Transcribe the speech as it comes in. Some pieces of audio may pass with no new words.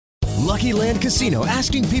Lucky Land Casino,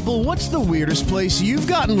 asking people, what's the weirdest place you've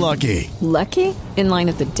gotten lucky? Lucky? In line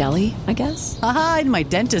at the deli, I guess? Aha, in my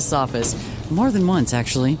dentist's office. More than once,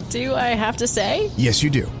 actually. Do I have to say? Yes, you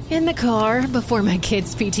do. In the car before my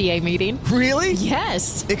kids' PTA meeting. Really?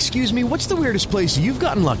 Yes. Excuse me, what's the weirdest place you've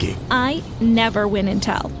gotten lucky? I never win and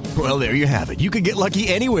tell. Well, there you have it. You can get lucky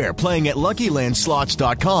anywhere, playing at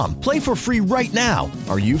LuckyLandSlots.com. Play for free right now.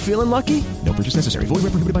 Are you feeling lucky? No purchase necessary. Void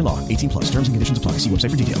where prohibited by law. 18 plus. Terms and conditions apply. See website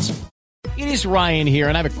for details. It is Ryan here,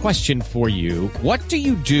 and I have a question for you. What do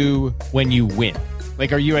you do when you win?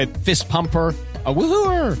 Like, are you a fist pumper, a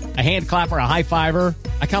woohooer, a hand clapper, a high fiver?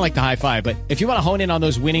 I kind of like the high five, but if you want to hone in on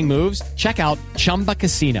those winning moves, check out Chumba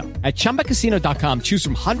Casino. At ChumbaCasino.com, choose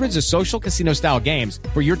from hundreds of social casino style games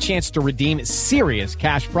for your chance to redeem serious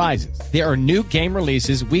cash prizes. There are new game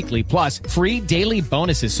releases weekly, plus free daily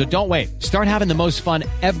bonuses. So don't wait. Start having the most fun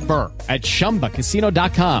ever at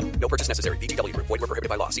ChumbaCasino.com. No purchase necessary. VGW Group. Void where prohibited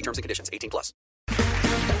by law. See terms and conditions. 18 plus.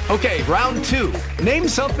 Okay, round two. Name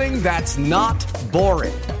something that's not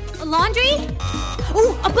boring. A laundry?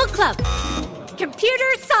 Ooh, a book club. Computer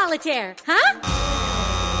solitaire, huh?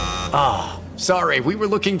 Ah, sorry. We were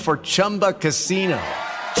looking for Chumba Casino.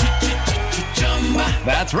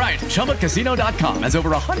 That's right. ChumbaCasino.com has over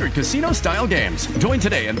 100 casino-style games. Join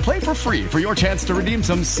today and play for free for your chance to redeem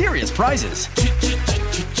some serious prizes.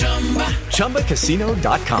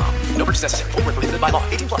 ChumbaCasino.com. No purchase necessary. Void where prohibited by law.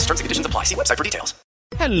 18 plus. Terms and conditions apply. See website for details.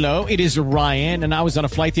 Hello, it is Ryan, and I was on a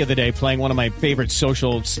flight the other day playing one of my favorite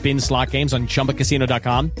social spin slot games on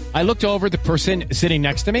ChumbaCasino.com. I looked over at the person sitting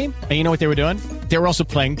next to me, and you know what they were doing? They were also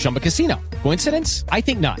playing Chumba Casino. Coincidence? I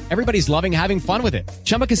think not. Everybody's loving having fun with it.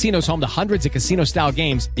 Chumba Casino is home to hundreds of casino-style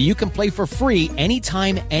games that you can play for free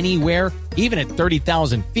anytime, anywhere, even at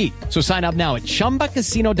 30,000 feet. So sign up now at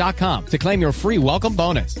ChumbaCasino.com to claim your free welcome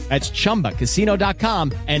bonus. That's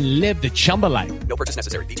ChumbaCasino.com and live the Chumba life. No purchase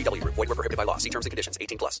necessary. VGW Group. Void where prohibited by law. See terms and conditions.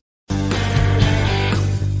 18 plus.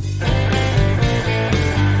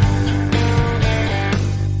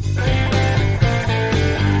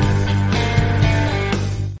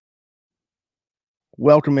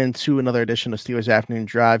 Welcome into another edition of Steelers Afternoon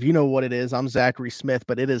Drive. You know what it is. I'm Zachary Smith,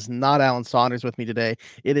 but it is not Alan Saunders with me today.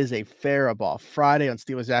 It is a Faribaugh Friday on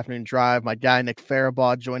Steelers Afternoon Drive. My guy, Nick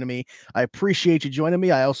Faribaugh, joining me. I appreciate you joining me.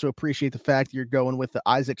 I also appreciate the fact that you're going with the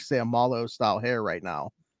Isaac Seumalo style hair right now.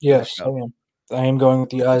 Yes, I am. I am going with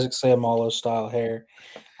the Isaac Seumalo style hair.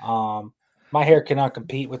 My hair cannot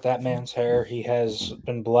compete with that man's hair. He has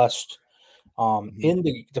been blessed in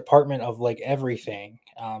the department of like everything.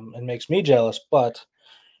 It makes me jealous, but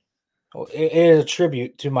it is a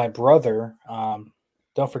tribute to my brother.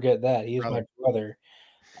 Don't forget that he is my brother.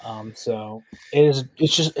 So it's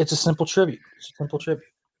a simple tribute. It's a simple tribute.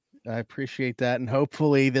 I appreciate that, and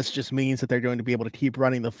hopefully this just means that they're going to be able to keep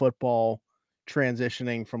running the football,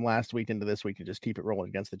 transitioning from last week into this week, to just keep it rolling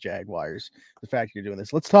against the Jaguars. The fact you're doing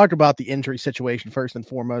this. Let's talk about the injury situation first and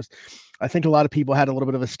foremost. I think a lot of people had a little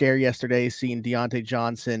bit of a scare yesterday seeing Deontay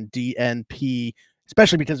Johnson DNP,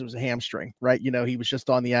 especially because it was a hamstring, right? You know, he was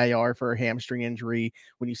just on the IR for a hamstring injury.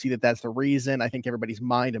 When you see that that's the reason, I think everybody's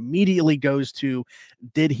mind immediately goes to,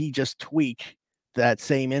 did he just tweak that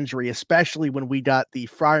same injury, especially when we got the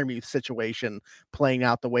Freiermuth situation playing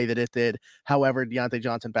out the way that it did. However, Deontay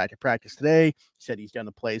Johnson back at practice today. He said he's going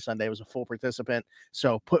to play Sunday, was a full participant.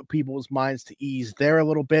 So put people's minds to ease there a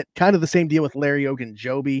little bit. Kind of the same deal with Larry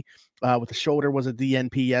Ogunjobi with the shoulder, was a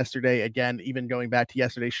DNP yesterday. Again, even going back to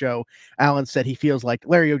yesterday's show, Alan said he feels like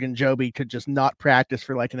Larry Ogunjobi could just not practice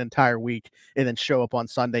for like an entire week and then show up on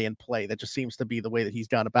Sunday and play. That just seems to be the way that he's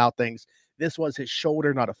gone about things. This was his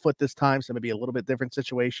shoulder, not a foot this time, so maybe a little bit different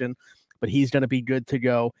situation, but he's going to be good to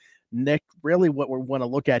go. Nick, really what we want to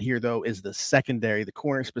look at here, though, is the secondary, the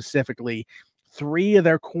corner specifically. 3 of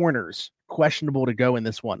their corners questionable to go in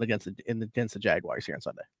this one against the Jaguars here on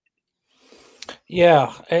Sunday.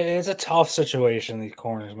 Yeah, it's a tough situation, these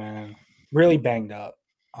corners, man. Really banged up.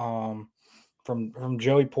 From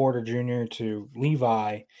Joey Porter Jr. to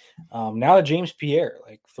Levi, now to James Pierre,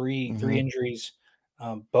 like three injuries.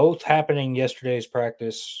 Both happening yesterday's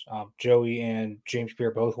practice. Joey and James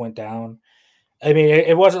Pierre both went down. I mean,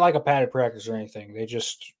 it wasn't like a padded practice or anything. They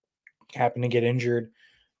just happened to get injured.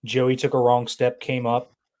 Joey took a wrong step, came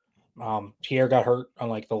up. Pierre got hurt on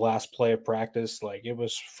like the last play of practice. Like it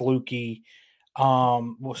was fluky.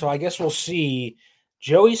 So I guess we'll see.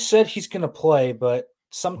 Joey said he's going to play, but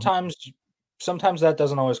sometimes that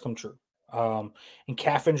doesn't always come true. And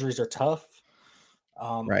calf injuries are tough.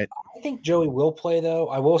 Right. I think Joey will play, though.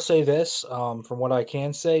 I will say this, from what I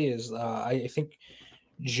can say is I think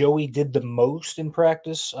Joey did the most in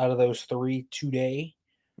practice out of those 3 today.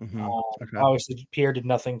 Okay. Obviously, Pierre did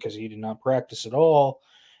nothing because he did not practice at all.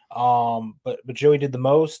 But Joey did the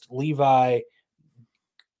most. Levi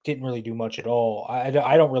didn't really do much at all. I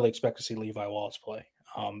don't really expect to see Levi Wallace play.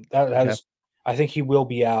 That Okay. is, I think he will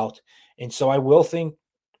be out, and so I will think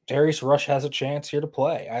Darius Rush has a chance here to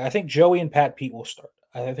play. I think Joey and Pat Pete will start.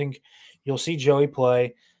 I think you'll see Joey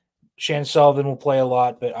play. Shan Sullivan will play a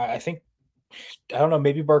lot, but I think I don't know.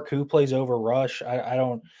 Maybe Barku plays over Rush. I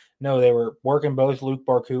don't know. They were working both Luke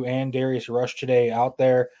Barku and Darius Rush today out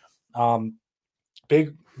there. Um,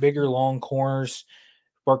 bigger, long corners.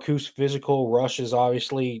 Barku's physical. Rush is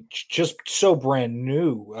obviously just so brand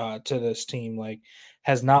new to this team. Like,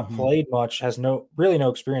 has not Mhm. played much. Has really no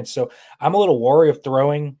experience. So I'm a little worried of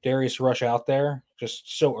throwing Darius Rush out there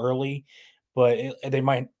just so early. But they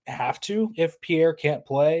might have to if Pierre can't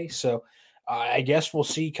play. So I guess we'll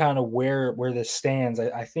see kind of where this stands.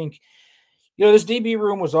 I think this DB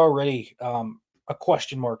room was already a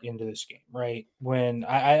question mark into this game, right? When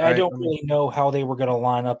I Right. don't really know how they were going to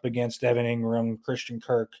line up against Evan Ingram, Christian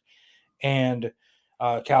Kirk, and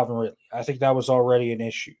Calvin Ridley. I think that was already an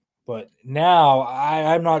issue. But now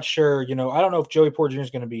I'm not sure. I don't know if Joey Porter Jr.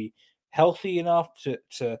 is going to be healthy enough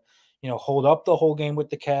to hold up the whole game with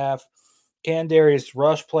the calf. Can Darius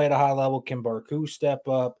Rush play at a high level? Can Barku step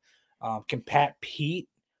up? Can Pat Pete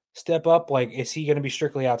step up? Like, is he going to be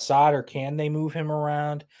strictly outside, or can they move him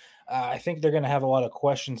around? I think they're going to have a lot of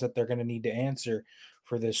questions that they're going to need to answer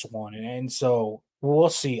for this one, and so we'll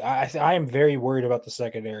see. I am very worried about the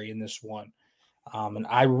secondary in this one, and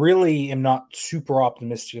I really am not super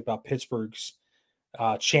optimistic about Pittsburgh's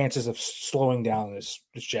chances of slowing down this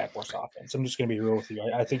Jaguars offense. I'm just going to be real with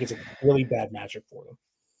you. I think it's a really bad matchup for them.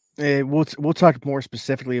 We'll talk more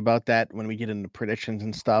specifically about that when we get into predictions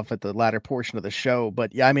and stuff at the latter portion of the show.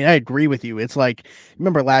 But yeah, I mean, I agree with you. It's like,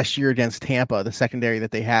 remember last year against Tampa, the secondary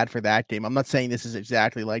that they had for that game. I'm not saying this is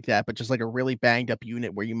exactly like that, but just like a really banged up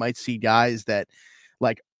unit where you might see guys that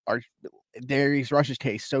like are Darius Rush's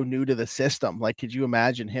case so new to the system. Like, could you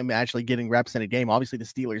imagine him actually getting reps in a game? Obviously, the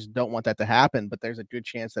Steelers don't want that to happen, but there's a good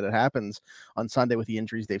chance that it happens on Sunday with the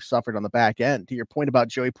injuries they've suffered on the back end. To your point about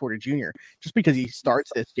Joey Porter Jr., just because he starts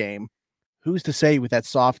this game, who's to say with that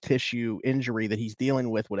soft tissue injury that he's dealing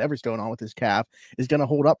with, whatever's going on with his calf, is going to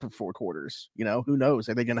hold up for 4 quarters? Who knows?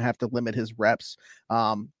 Are they going to have to limit his reps?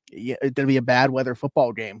 Yeah, it's going to be a bad weather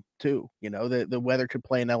football game too. The weather could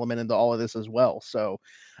play an element into all of this as well. So,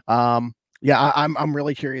 yeah, I'm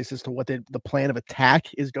really curious as to what the plan of attack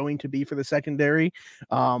is going to be for the secondary.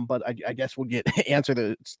 But I guess we'll get answer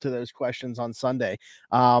to those questions on Sunday.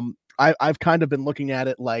 I've kind of been looking at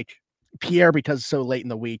it like Pierre, because it's so late in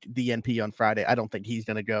the week, DNP on Friday. I don't think he's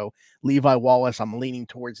going to go. Levi Wallace, I'm leaning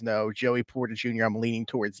towards no. Joey Porter Jr., I'm leaning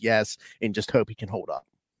towards yes, and just hope he can hold up.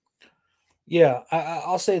 Yeah,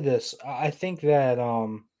 I'll say this. I think that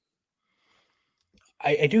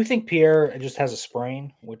I do think Pierre just has a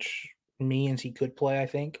sprain, which means he could play, I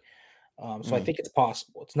think. So I think it's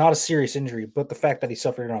possible. It's not a serious injury, but the fact that he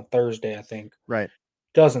suffered it on Thursday, I think, Right.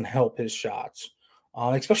 doesn't help his shots,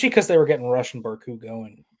 especially because they were getting Rush and Barku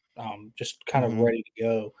going, just kind of ready to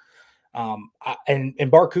go. And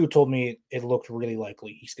Barku told me it looked really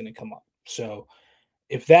likely he's going to come up. So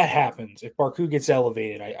if that happens, if Barku gets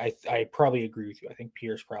elevated, I probably agree with you. I think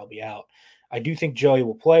Pierre's probably out. I do think Joey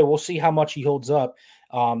will play. We'll see how much he holds up.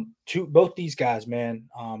 To both these guys, man.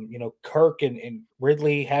 Kirk and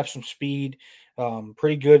Ridley have some speed,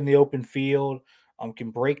 pretty good in the open field.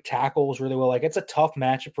 Can break tackles really well. Like, it's a tough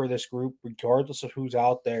matchup for this group, regardless of who's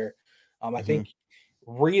out there. I think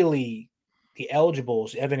really the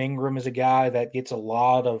eligibles. Evan Ingram is a guy that gets a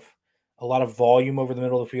lot of volume over the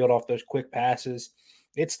middle of the field off those quick passes.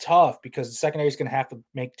 It's tough because the secondary is going to have to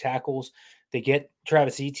make tackles. They get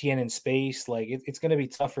Travis Etienne in space. Like, it's going to be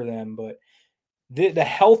tough for them. But the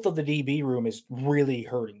health of the DB room is really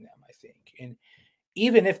hurting them, I think. And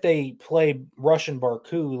even if they play Russian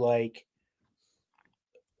Barku, like,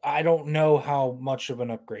 I don't know how much of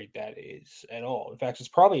an upgrade that is at all. In fact, it's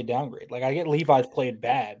probably a downgrade. Like, I get Levi's played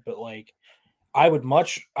bad, but like, I have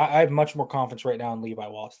much more confidence right now in Levi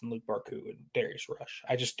Wallace than Luke Barku and Darius Rush.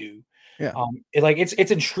 I just do. Yeah.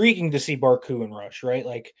 It's intriguing to see Barku and Rush, right?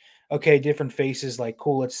 Like, okay, different faces, like,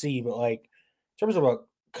 cool, let's see. But like, in terms of a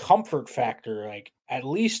comfort factor, like, at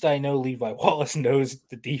least I know Levi Wallace knows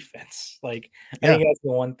the defense. Like, I Yeah. think that's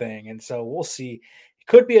the one thing. And so we'll see. It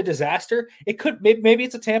could be a disaster. It could maybe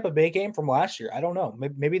it's a Tampa Bay game from last year. I don't know.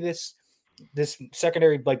 Maybe this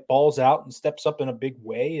secondary like balls out and steps up in a big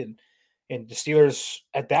way, and the Steelers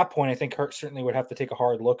at that point, I think Kirk certainly would have to take a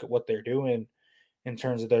hard look at what they're doing in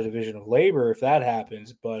terms of their division of labor if that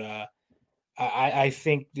happens. But I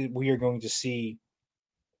think that we are going to see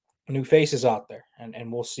new faces out there,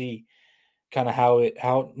 and we'll see kind of how it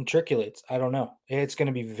matriculates. I don't know. It's going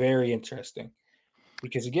to be very interesting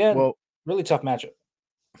because again, Well, really tough matchup.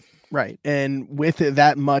 right. And with it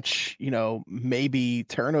that much, maybe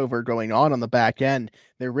turnover going on the back end,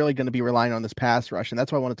 they're really going to be relying on this pass rush. And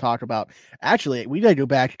that's what I want to talk about. Actually, we got to go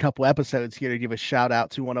back a couple episodes here to give a shout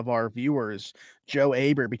out to one of our viewers, Joe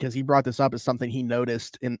Aber, because he brought this up as something he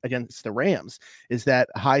noticed against the Rams, is that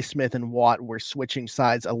Highsmith and Watt were switching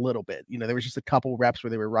sides a little bit. There was just a couple reps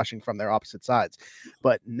where they were rushing from their opposite sides.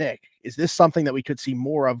 But Nick, is this something that we could see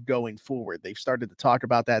more of going forward? They've started to talk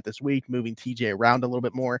about that this week, moving TJ around a little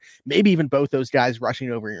bit more, maybe even both those guys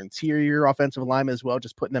rushing over your interior offensive lineman as well,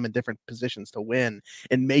 just putting them in different positions to win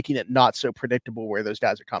and making it not so predictable where those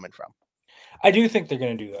guys are coming from. I do think they're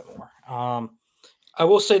going to do that more. I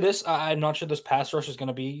will say this. I'm not sure this pass rush is going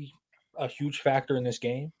to be a huge factor in this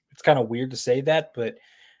game. It's kind of weird to say that, but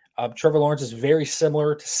Trevor Lawrence is very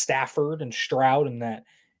similar to Stafford and Stroud in that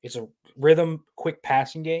it's a rhythm, quick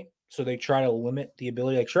passing game. So they try to limit the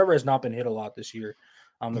ability. Like Trevor has not been hit a lot this year.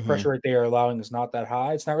 The pressure rate they are allowing is not that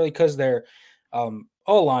high. It's not really because their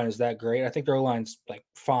O-line is that great. I think their O-line's like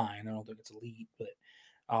fine. I don't think it's elite, but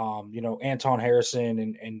Anton Harrison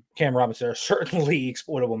and Cam Robinson are certainly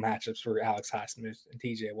exploitable matchups for Alex Highsmith and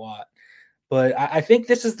TJ Watt. But I think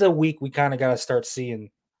this is the week we kind of got to start seeing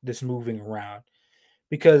this moving around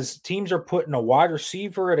because teams are putting a wide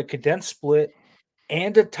receiver at a condensed split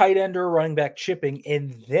and a tight end or a running back chipping.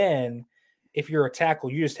 And then if you're a tackle,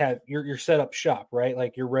 you just have you're set up shop, right?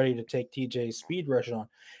 Like you're ready to take TJ's speed rush on.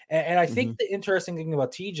 And I think the interesting thing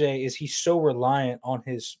about TJ is he's so reliant on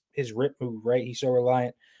his rip move, right? He's so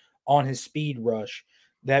reliant on his speed rush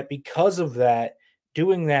that because of that,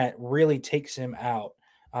 doing that really takes him out.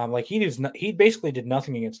 He basically did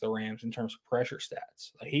nothing against the Rams in terms of pressure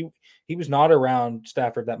stats. Like he was not around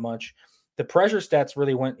Stafford that much. The pressure stats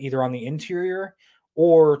really went either on the interior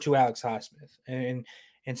or to Alex Highsmith.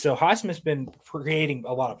 And so Highsmith's been creating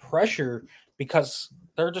a lot of pressure because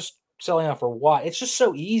they're just selling out for Watt. It's just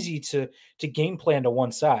so easy to game plan to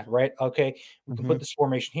one side, right? Okay, we can put this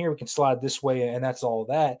formation here, we can slide this way, and that's all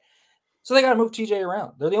that. So they got to move TJ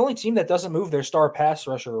around. They're the only team that doesn't move their star pass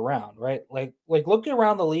rusher around, right? Like look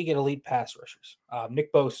around the league at elite pass rushers.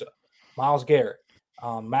 Nick Bosa, Myles Garrett,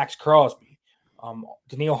 Max Crosby,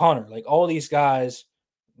 Daniil Hunter. Like all these guys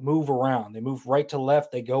move around. They move right to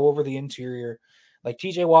left. They go over the interior. Like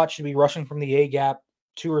TJ Watt should be rushing from the A gap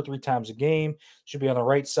 2 or 3 times a game. Should be on the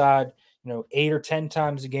right side, 8 or 10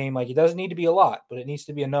 times a game. Like it doesn't need to be a lot, but it needs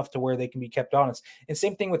to be enough to where they can be kept honest. And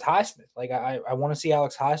same thing with Highsmith. Like I want to see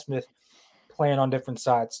Alex Highsmith playing on different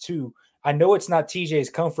sides too. I know it's not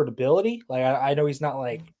TJ's comfortability. Like I know he's not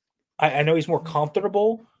like I know he's more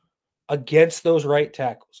comfortable against those right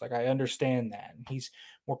tackles. Like I understand that. And he's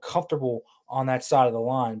more comfortable on that side of the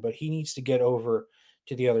line, but he needs to get over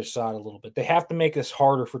to the other side a little bit. They have to make this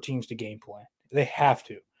harder for teams to game plan. They have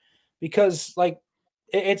to, because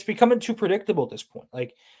it's becoming too predictable at this point.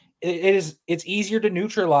 Like it's easier to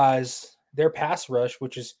neutralize their pass rush,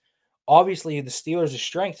 which is obviously the Steelers'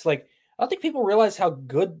 strength. Like I don't think people realize how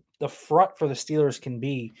good the front for the Steelers can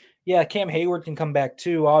be. Yeah, Cam Hayward can come back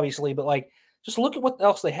too, obviously, but just look at what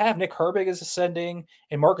else they have. Nick Herbig is ascending,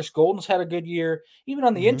 and Marcus Golden's had a good year. Even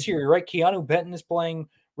on the interior, right? Keanu Benton is playing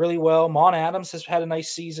really well. Mon Adams has had a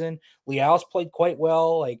nice season. Leal's played quite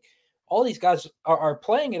well. Like all these guys are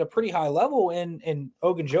playing at a pretty high level, and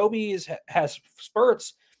Ogunjobi has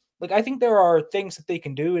spurts. Like I think there are things that they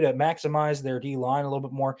can do to maximize their D line a little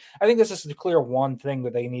bit more. I think this is the clear one thing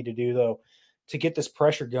that they need to do though to get this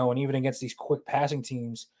pressure going, even against these quick passing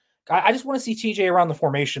teams. I just want to see TJ around the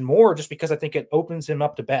formation more, just because I think it opens him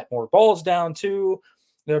up to bat more balls down too.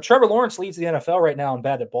 Trevor Lawrence leads the NFL right now in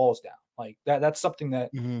batted balls down. Like that's something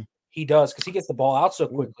that he does because he gets the ball out so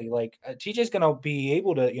quickly. Like TJ's going to be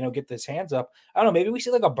able to, get his hands up. I don't know. Maybe we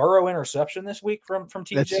see like a Burrow interception this week from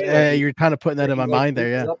TJ. You're kind of putting that in my mind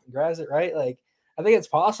there. Yeah. Up and grabs it, right? Like I think it's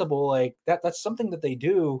possible. Like that's something that they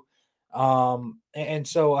do. And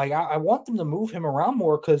so like I want them to move him around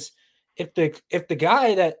more, because if the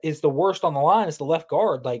guy that is the worst on the line is the left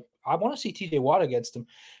guard, like I want to see TJ Watt against him.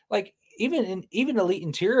 Like even elite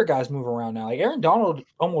interior guys move around now. Like Aaron Donald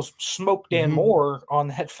almost smoked Dan Moore on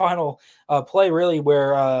that final play, really,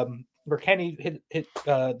 where Kenny hit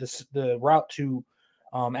the route to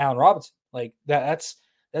Allen Robinson. Like that's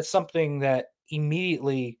something that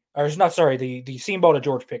immediately, or not sorry, the seam ball to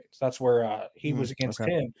George Pickens. That's where he was against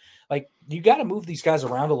him. Like you got to move these guys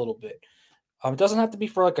around a little bit. It doesn't have to be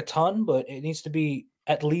for like a ton, but it needs to be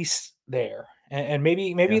at least there. And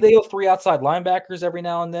maybe they go 3 outside linebackers every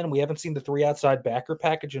now and then. We haven't seen the 3 outside backer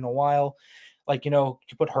package in a while. Like, you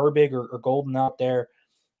put Herbig or Golden out there.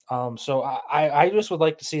 So I just would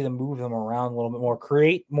like to see them move them around a little bit more,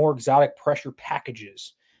 create more exotic pressure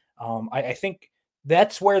packages. I think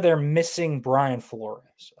that's where they're missing Brian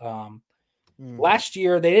Flores. Last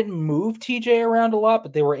year, they didn't move TJ around a lot,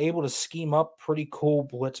 but they were able to scheme up pretty cool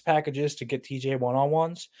blitz packages to get TJ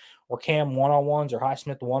one-on-ones or Cam one-on-ones or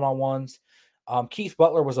Highsmith one-on-ones. Keith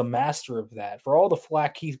Butler was a master of that. For all the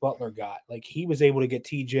flack Keith Butler got, like he was able to get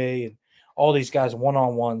TJ and all these guys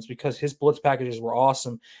one-on-ones because his blitz packages were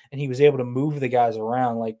awesome and he was able to move the guys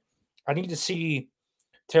around. Like I need to see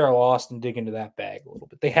Terrell Austin dig into that bag a little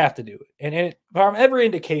bit. They have to do it. And from every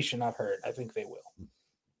indication I've heard, I think they will.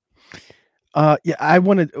 Yeah, I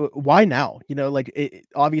wanted. Why now? Like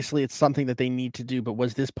obviously it's something that they need to do. But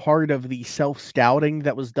was this part of the self scouting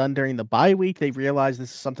that was done during the bye week? They realized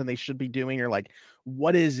this is something they should be doing, or like,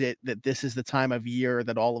 what is it that this is the time of year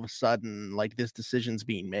that all of a sudden like this decision's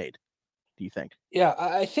being made? Do you think? Yeah,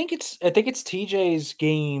 I think it's TJ's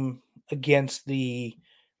game against the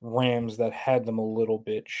Rams that had them a little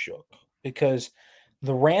bit shook because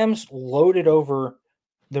the Rams loaded over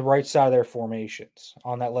the right side of their formations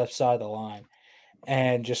on that left side of the line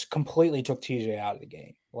and just completely took TJ out of the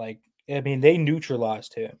game. Like, I mean, they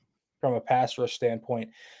neutralized him from a pass rush standpoint.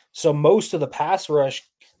 So most of the pass rush,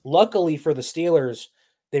 luckily for the Steelers,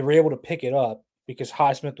 they were able to pick it up because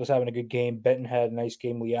Highsmith was having a good game. Benton had a nice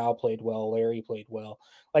game. Leal played well. Larry played well.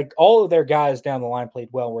 Like all of their guys down the line played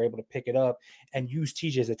well, were able to pick it up and use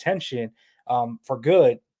TJ's attention for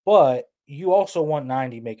good. But you also want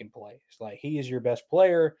 90 making plays. Like he is your best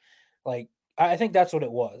player. Like I think that's what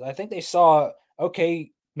it was. I think they saw,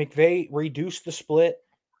 okay, McVay reduced the split,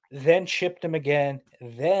 then chipped him again.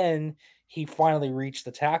 Then he finally reached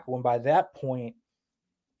the tackle. And by that point,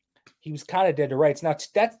 he was kind of dead to rights. Now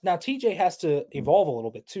TJ has to evolve a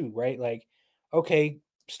little bit too, right? Like, okay,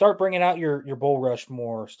 start bringing out your bull rush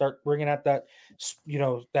more. Start bringing out that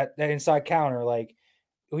that inside counter. Like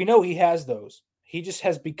we know he has those. He just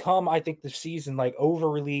has become, I think, this season like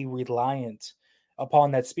overly reliant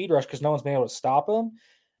upon that speed rush because no one's been able to stop him.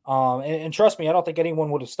 And trust me, I don't think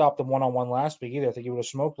anyone would have stopped him one-on-one last week either. I think he would have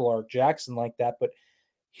smoked Lark Jackson like that. But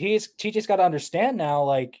TJ's got to understand now,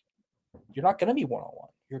 like, you're not going to be one-on-one.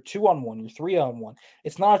 You're 2-on-1. You're 3-on-1.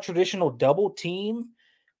 It's not a traditional double team.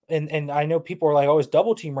 And I know people are like, oh, his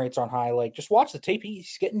double team rates aren't high. Like, just watch the tape.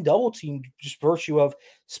 He's getting double teamed just virtue of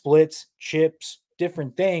splits, chips,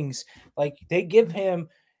 different things. Like, they give him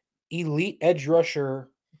elite edge rusher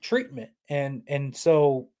treatment. And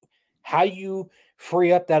so how do you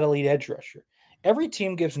free up that elite edge rusher? Every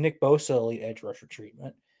team gives Nick Bosa elite edge rusher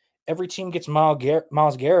treatment. Every team gets Myles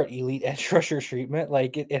Garrett elite edge rusher treatment.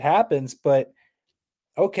 Like it happens, but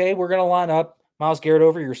okay, we're going to line up Myles Garrett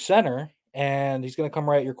over your center and he's going to come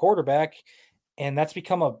right at your quarterback. And that's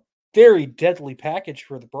become a very deadly package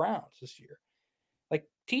for the Browns this year. Like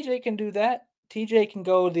TJ can do that. TJ can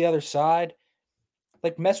go to the other side.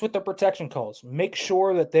 Like mess with the protection calls. Make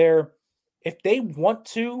sure that if they want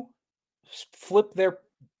to flip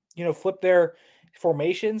their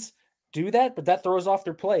formations, do that, but that throws off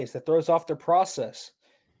their plays. That throws off their process.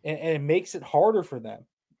 And it makes it harder for them,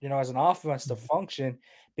 as an offense to function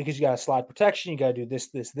because you got to slide protection. You got to do this,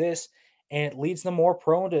 and it leads them more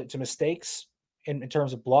prone to mistakes in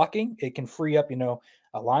terms of blocking. It can free up, a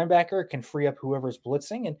linebacker. It can free up whoever's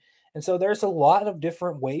blitzing. And so there's a lot of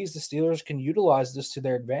different ways the Steelers can utilize this to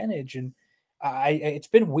their advantage. And it's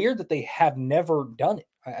been weird that they have never done it.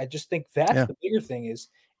 I just think that's the bigger thing is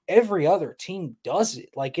every other team does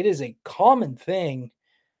it. Like it is a common thing.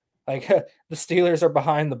 Like the Steelers are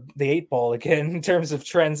behind the 8 ball again in terms of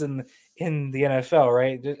trends in the NFL,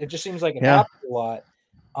 right? It just seems like it happens a lot.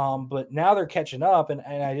 But now they're catching up, and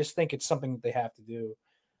I just think it's something that they have to do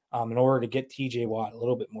in order to get TJ Watt a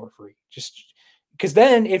little bit more free. Just because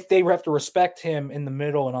then if they have to respect him in the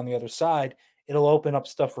middle and on the other side, it'll open up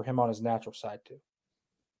stuff for him on his natural side too.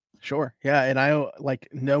 Sure. Yeah. And I like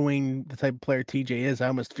knowing the type of player TJ is, I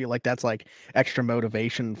almost feel like that's like extra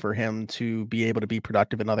motivation for him to be able to be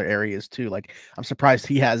productive in other areas too. Like I'm surprised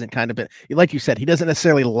he hasn't kind of been, like you said, he doesn't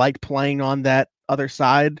necessarily like playing on that other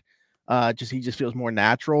side. He just feels more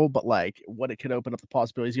natural, but like what it could open up the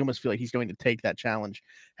possibilities. You almost feel like he's going to take that challenge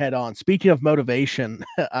head on. Speaking of motivation,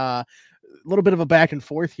 a little bit of a back and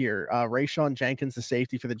forth here. Rayshon Jenkins, the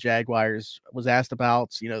safety for the Jaguars, was asked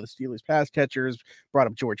about, the Steelers pass catchers, brought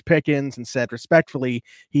up George Pickens and said respectfully,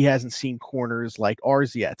 he hasn't seen corners like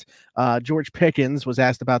ours yet. George Pickens was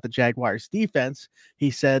asked about the Jaguars defense.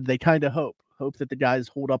 He said they kind of hope that the guys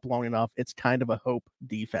hold up long enough. It's kind of a hope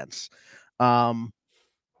defense.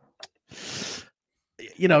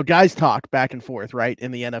 Guys talk back and forth, right,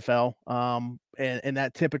 in the NFL. And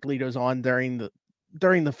that typically goes on during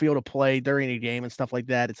during the field of play, during a game and stuff like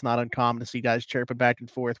that, it's not uncommon to see guys chirping back and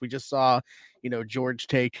forth. We just saw, George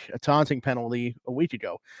take a taunting penalty a week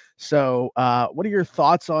ago. So, what are your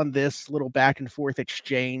thoughts on this little back and forth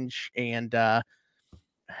exchange? And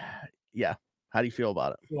yeah, how do you feel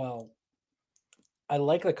about it? Well, I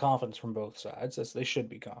like the confidence from both sides, as they should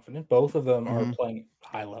be confident. Both of them are Mm-hmm. playing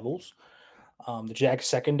high levels. The Jags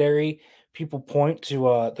secondary, people point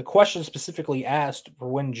to the question specifically asked for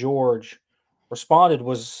when George responded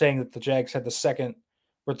was saying that the Jags had the second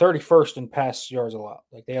or 31st in pass yards allowed.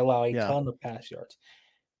 Like they allow a Yeah, ton of pass yards.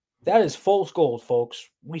 That is fool's gold, folks.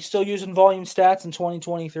 We still using volume stats in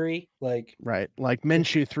 2023. Like right. Like it,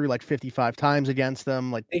 Minshew threw like 55 times against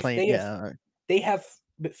them, like they playing. they have Yeah, they have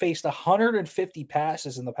faced 150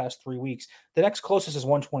 passes in the past 3 weeks. The next closest is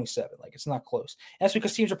 127. Like it's not close. And that's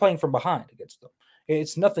because teams are playing from behind against them.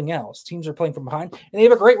 It's nothing else. Teams are playing from behind, and they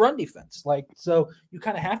have a great run defense. Like so, you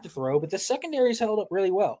kind of have to throw, but the secondary's held up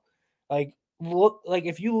really well. Like like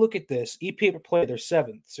if you look at this, EPA per play, they're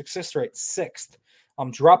seventh, success rate sixth,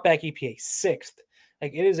 drop back EPA sixth.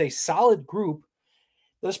 Like it is a solid group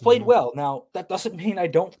that's played mm-hmm. well. Now that doesn't mean I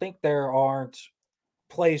don't think there aren't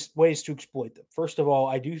ways to exploit them. First of all,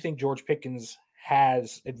 I do think George Pickens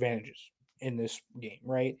has advantages in this game,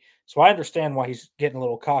 right? So I understand why he's getting a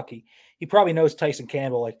little cocky. He probably knows Tyson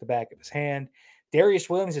Campbell like the back of his hand. Darius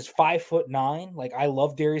Williams is 5'9". Like I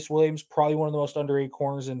love Darius Williams, probably one of the most underrated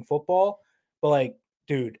corners in football. But like,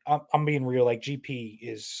 dude, I'm being real. Like GP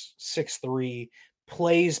is 6'3",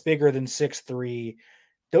 plays bigger than 6'3".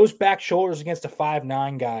 Those back shoulders against a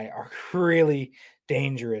 5'9" guy are really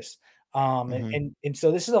dangerous. And, Mm-hmm. and and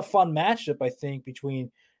so this is a fun matchup, I think,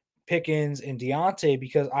 between Pickens and Deontay,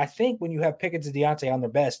 because I think when you have Pickens and Deontay on their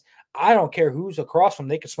best, I don't care who's across from them,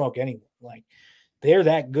 they can smoke anyone. Like they're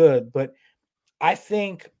that good. But I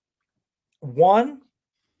think one,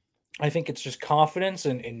 I think it's just confidence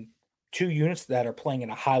in two units that are playing at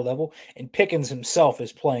a high level, and Pickens himself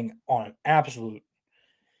is playing on an absolute.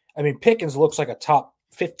 I mean, Pickens looks like a top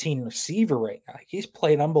 15 receiver right now. He's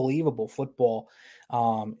played unbelievable football.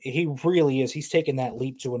 He really is. He's taken that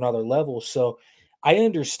leap to another level. So I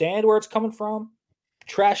understand where it's coming from.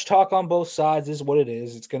 Trash talk on both sides is what it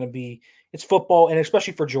is. It's football. And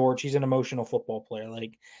especially for George, he's an emotional football player.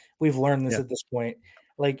 Like we've learned this Yeah, at this point.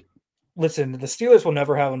 Like, listen, the Steelers will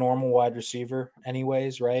never have a normal wide receiver,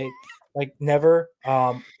 anyways, right? Like, never.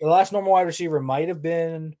 The last normal wide receiver might have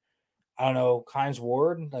been I don't know, Kynes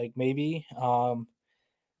Ward, like maybe.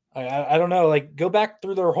 I don't know. Like go back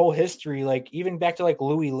through their whole history, like even back to like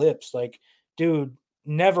Louis Lips, like dude,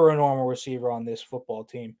 never a normal receiver on this football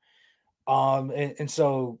team. And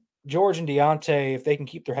so George and Deontay, if they can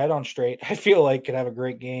keep their head on straight, I feel like could have a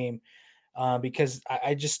great game. Because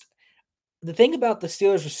I just the thing about the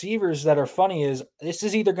Steelers receivers that are funny is this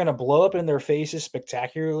is either going to blow up in their faces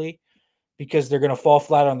spectacularly because they're going to fall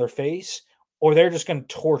flat on their face, or they're just going to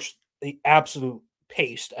torch the absolute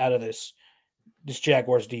paste out of this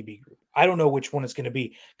Jaguars DB group. I don't know which one it's going to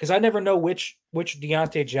be because I never know which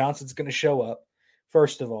Deontay Johnson's going to show up.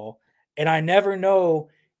 First of all, and I never know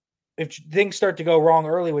if things start to go wrong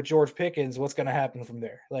early with George Pickens, what's going to happen from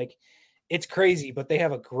there. Like it's crazy, but they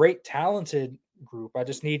have a great talented group. I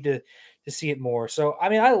just need to see it more. So I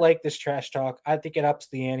mean, I like this trash talk. I think it ups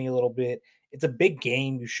the ante a little bit. It's a big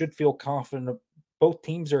game. You should feel confident. Both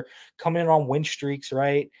teams are coming in on win streaks,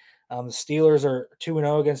 right? The Steelers are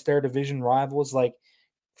 2-0 against their division rivals. Like,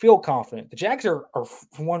 feel confident. The Jags are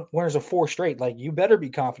winners of 4 straight. Like, you better be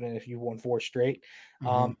confident if you won 4 straight.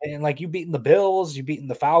 mm-hmm. And like you beating the Bills, you beating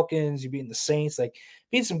the Falcons, you beating the Saints, like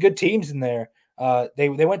beating some good teams in there. They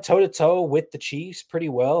went toe to toe with the Chiefs pretty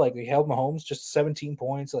well. Like they held Mahomes just 17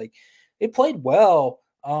 points. Like they played well.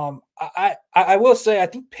 I will say I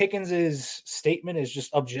think Pickens's statement is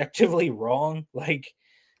just objectively wrong. Like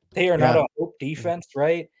they are not Yeah, a hope defense,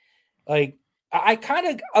 right? Like I kind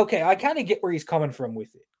of okay, I kind of get where he's coming from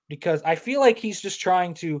with it because I feel like he's just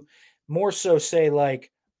trying to more so say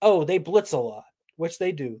like, oh, they blitz a lot, which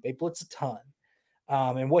they do. They blitz a ton.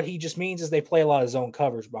 And what he just means is they play a lot of zone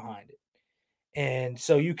covers behind it. And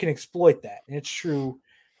so you can exploit that. And it's true.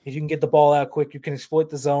 If you can get the ball out quick, you can exploit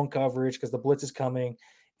the zone coverage because the blitz is coming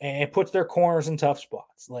and it puts their corners in tough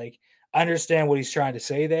spots. Like, I understand what he's trying to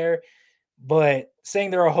say there, but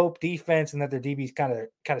saying they're a hope defense and that their DBs kind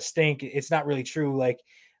of stink, it's not really true. Like,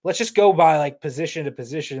 let's just go by like position to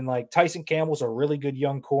position. Like Tyson Campbell's a really good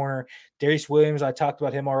young corner. Darius Williams, I talked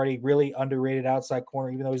about him already, really underrated outside corner,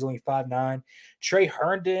 even though he's only 5'9". Trey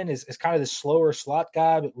Herndon is kind of the slower slot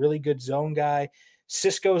guy, but really good zone guy.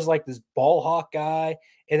 Cisco's like this ball hawk guy.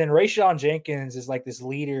 And then Rayshawn Jenkins is like this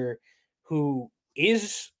leader who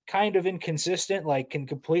is kind of inconsistent, like can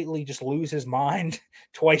completely just lose his mind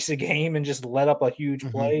twice a game and just let up a huge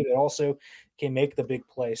play, but also can make the big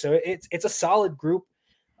play. So it's a solid group.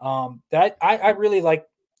 That I really like.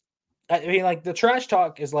 I mean, like the trash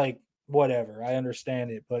talk is like whatever. I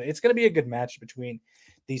understand it, but it's going to be a good match between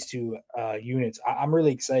these two units. I'm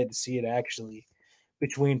really excited to see it actually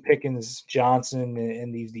between Pickens, Johnson,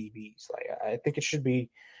 and these DBs. Like I think it should be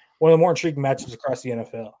one of the more intriguing matchups across the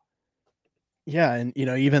NFL. Yeah, and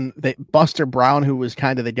even Buster Brown, who was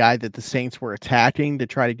kind of the guy that the Saints were attacking to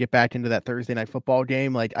try to get back into that Thursday night football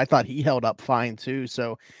game, like I thought he held up fine too.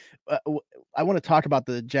 So I want to talk about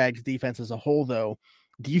the Jags defense as a whole, though.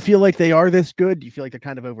 Do you feel like they are this good? Do you feel like they're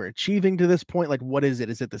kind of overachieving to this point? Like, what is it?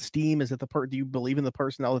 Is it the steam? Is it do you believe in the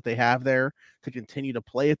personnel that they have there to continue to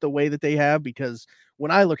play it the way that they have? Because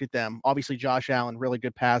when I look at them, obviously Josh Allen, really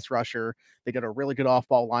good pass rusher. They got a really good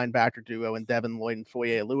off-ball linebacker duo in Devin Lloyd and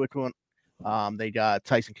Foye Oluokun. They got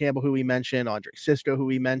Tyson Campbell, who we mentioned, Andre Cisco, who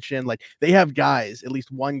we mentioned. Like they have guys, at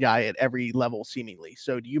least one guy at every level, seemingly.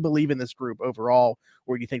 So do you believe in this group overall,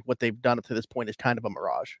 or do you think what they've done up to this point is kind of a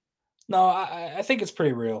mirage? No, I think it's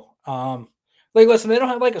pretty real. Like listen, they don't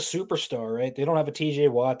have like a superstar, right? They don't have a TJ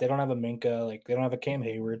Watt, they don't have a Minka, like they don't have a Cam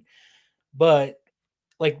Hayward. But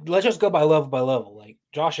like let's just go by level by level. Like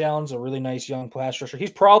Josh Allen's a really nice young pass rusher.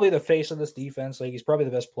 He's probably the face of this defense. Like he's probably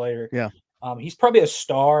the best player. Yeah. He's probably a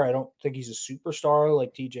star. I don't think he's a superstar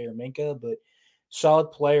like TJ or Minka, but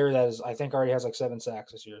solid player that is I think already has like 7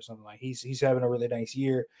 sacks this year or something. Like he's having a really nice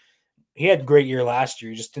year. He had a great year last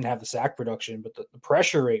year. He just didn't have the sack production, but the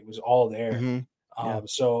pressure rate was all there. Yeah.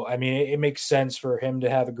 So, I mean, it makes sense for him to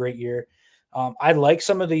have a great year. I like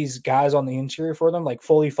some of these guys on the interior for them, like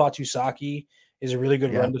Foley Fatusaki is a really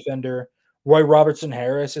good run defender. Roy Robertson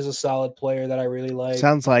Harris is a solid player that I really like.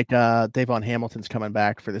 Sounds like Davon Hamilton's coming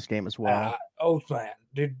back for this game as well. Oh, man.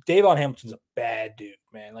 Dude, Davon Hamilton's a bad dude,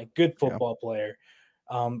 man. Like, good football player.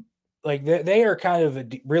 Like, they are kind of a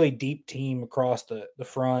really deep team across the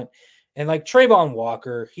front. And, like, Trayvon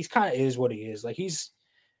Walker, he's kind of is what he is. Like, he's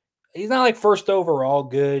not, like, first overall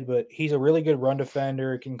good, but he's a really good run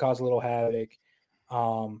defender, can cause a little havoc.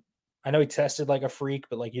 I know he tested like a freak,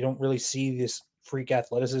 but, like, you don't really see this freak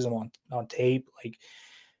athleticism on tape. Like,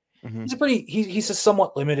 he's a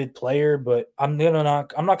somewhat limited player, but I'm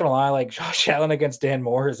not gonna lie, like Josh Allen against Dan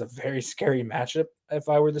Moore is a very scary matchup if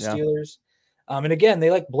I were the Steelers. And again,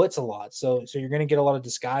 they like blitz a lot, so you're gonna get a lot of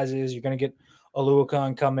disguises. You're gonna get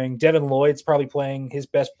Oluokun coming. Devin Lloyd's probably playing his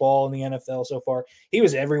best ball in the NFL so far. He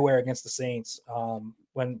was everywhere against the Saints.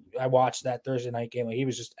 When I watched that Thursday night game, like he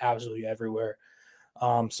was just absolutely everywhere.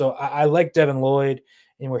 So I like Devin Lloyd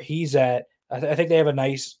and where he's at. I think they have a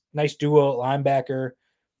nice duo linebacker.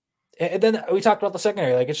 And then we talked about the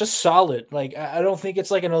secondary. Like, it's just solid. Like, I don't think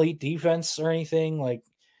it's like an elite defense or anything. Like,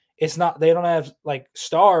 it's not, they don't have like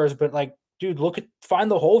stars, but like, dude,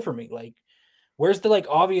 find the hole for me. Like, where's the like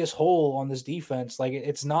obvious hole on this defense? Like,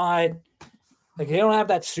 it's not like they don't have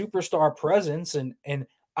that superstar presence. And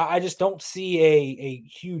I just don't see a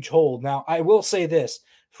huge hole. Now, I will say this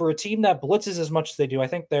for a team that blitzes as much as they do, I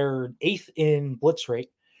think they're 8th in blitz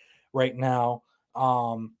rate right now.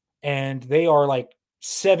 And they are like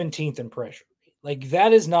 17th in pressure. Like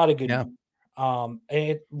that is not a good number.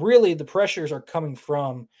 And really the pressures are coming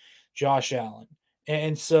from Josh Allen.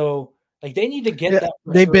 And so like they need to get that.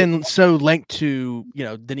 They've been so linked to,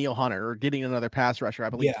 Danielle Hunter or getting another pass rusher, I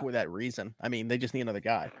believe, for that reason. I mean, they just need another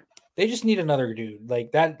guy. They just need another dude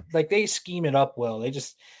like that. Like they scheme it up well. They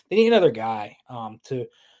need another guy to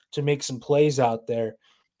make some plays out there.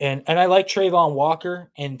 And I like Trayvon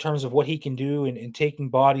Walker in terms of what he can do and taking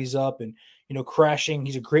bodies up and, crashing.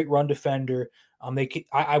 He's a great run defender.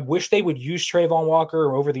 I wish they would use Trayvon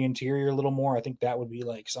Walker over the interior a little more. I think that would be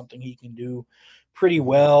like something he can do pretty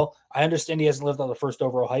well. I understand he hasn't lived on the first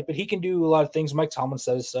overall hype, but he can do a lot of things. Mike Tomlin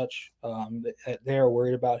said as such. They are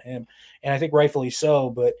worried about him, and I think rightfully so.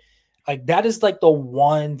 But like that is like the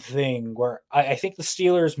one thing where I think the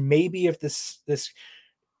Steelers, maybe if this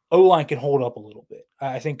O-line can hold up a little bit,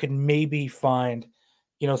 I think could maybe find,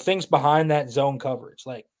 things behind that zone coverage.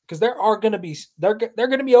 Like, because there are going to be, they're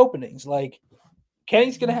going to be openings. Like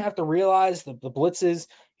Kenny's going to have to realize the blitzes.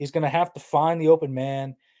 He's going to have to find the open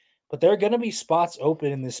man, but there are going to be spots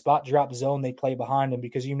open in this spot drop zone they play behind him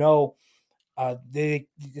because, it's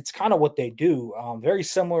kind of what they do. Very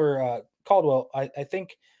similar, Caldwell. I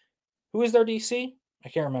think, who is their DC? I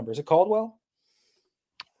can't remember. Is it Caldwell?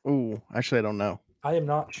 Ooh, actually, I don't know. I am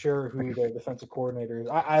not sure who their defensive coordinator is.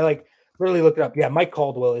 I like really look it up. Yeah, Mike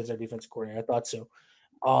Caldwell is their defensive coordinator. I thought so.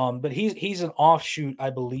 But he's an offshoot,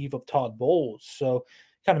 I believe, of Todd Bowles. So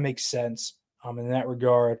kind of makes sense in that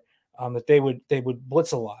regard. that they would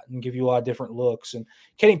blitz a lot and give you a lot of different looks. And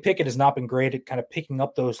Kenny Pickett has not been great at kind of picking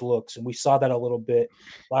up those looks, and we saw that a little bit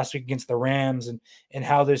last week against the Rams, and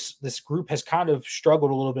how this group has kind of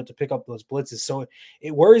struggled a little bit to pick up those blitzes. So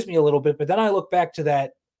it worries me a little bit. But then I look back to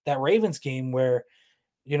that Ravens game where,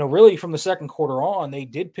 really from the second quarter on, they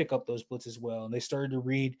did pick up those blitzes well, and they started to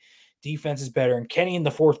read defenses better. And Kenny in the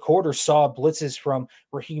fourth quarter saw blitzes from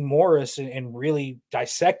Raheem Morris and really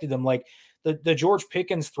dissected them. Like the George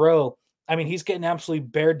Pickens throw, I mean, he's getting absolutely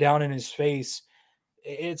bared down in his face.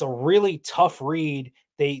 It's a really tough read.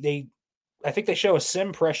 I think they show a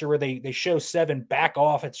sim pressure where they show 7 back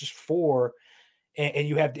off. It's just 4. And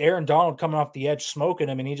you have Aaron Donald coming off the edge smoking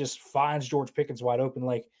him, and he just finds George Pickens wide open.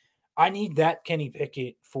 Like, I need that Kenny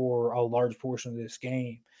Pickett for a large portion of this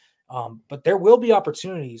game. But there will be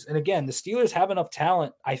opportunities. And again, the Steelers have enough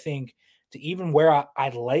talent, I think, to even where I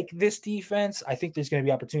like this defense. I think there's going to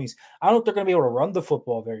be opportunities. I don't know if they're going to be able to run the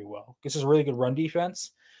football very well. This is a really good run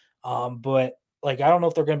defense. But I don't know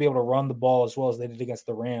if they're going to be able to run the ball as well as they did against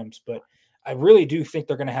the Rams. But I really do think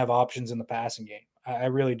they're going to have options in the passing game. I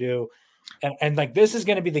really do. And this is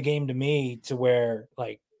going to be the game to me to where,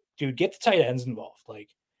 dude, get the tight ends involved.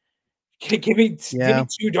 Give me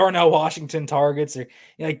 2 Darnell Washington targets, or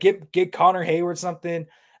get Connor Hayward something.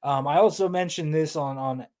 I also mentioned this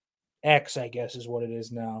on X, I guess is what it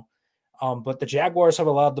is now. But the Jaguars have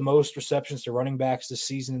allowed the most receptions to running backs this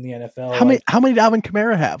season in the NFL. How many did Alvin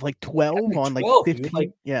Kamara have? 12 on 12, 15.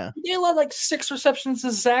 Dude. They allowed 6 receptions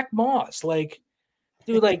to Zach Moss.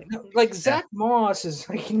 Zach Moss is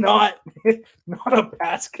not a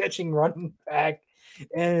pass catching running back.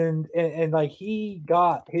 And he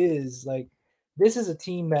got his. This is a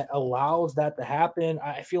team that allows that to happen.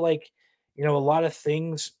 I feel like, a lot of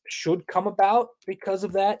things should come about because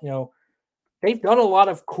of that. They've done a lot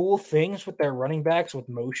of cool things with their running backs with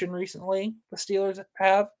motion recently, the Steelers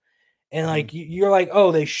have. And you're like,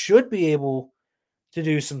 oh, they should be able to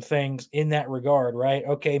do some things in that regard, right?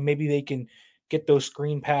 Okay, maybe they can get those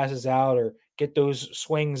screen passes out or get those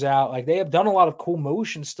swings out. They have done a lot of cool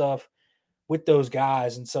motion stuff with those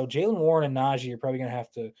guys. And so Jaylen Warren and Najee are probably going to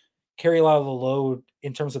have to carry a lot of the load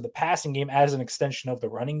in terms of the passing game as an extension of the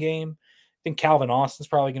running game. I think Calvin Austin's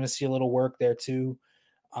probably going to see a little work there too.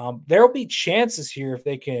 There will be chances here if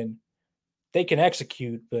they can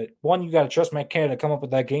execute, but 1, you got to trust Matt Canada to come up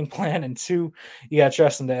with that game plan, and 2, you got to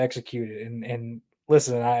trust them to execute it. And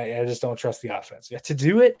listen, I just don't trust the offense yet to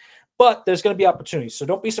do it, but there's going to be opportunities. So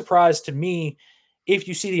don't be surprised to me if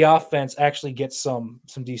you see the offense actually get some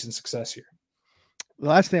decent success here. The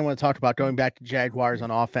last thing I want to talk about, going back to Jaguars on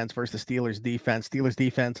offense versus the Steelers defense. Steelers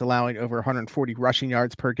defense allowing over 140 rushing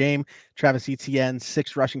yards per game. Travis Etienne,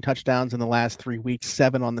 6 rushing touchdowns in the last 3 weeks,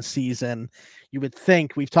 7 on the season. You would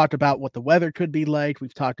think, we've talked about what the weather could be like.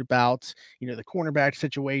 We've talked about, the cornerback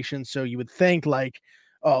situation. So you would think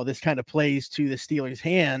this kind of plays to the Steelers'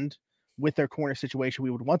 hand with their corner situation. We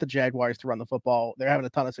would want the Jaguars to run the football. They're having a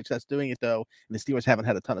ton of success doing it, though, and the Steelers haven't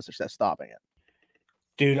had a ton of success stopping it.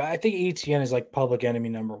 Dude, I think ETN is public enemy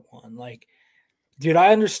number 1. Dude,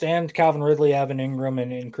 I understand Calvin Ridley, Evan Ingram,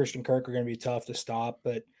 and Christian Kirk are going to be tough to stop,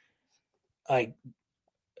 but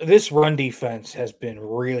this run defense has been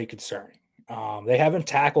really concerning. They haven't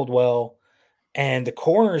tackled well, and the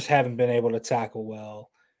corners haven't been able to tackle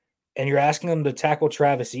well. And you're asking them to tackle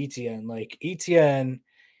Travis Etienne. Etienne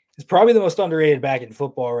is probably the most underrated back in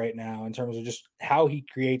football right now in terms of just how he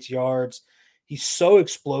creates yards. He's so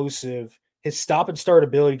explosive. His stop and start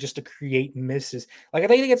ability just to create misses. I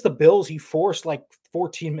think against the Bills, he forced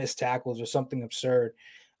 14 missed tackles or something absurd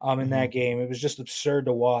in that game. It was just absurd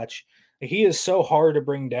to watch. He is so hard to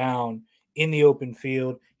bring down in the open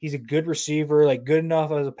field. He's a good receiver, good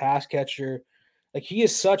enough as a pass catcher. He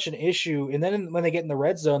is such an issue. And then when they get in the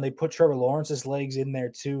red zone, they put Trevor Lawrence's legs in there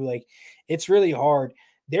too. It's really hard.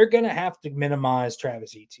 They're going to have to minimize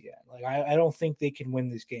Travis Etienne. I don't think they can win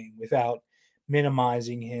this game without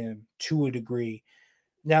minimizing him to a degree.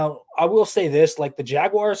 Now, I will say this, the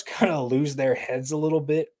Jaguars kind of lose their heads a little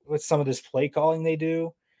bit with some of this play calling they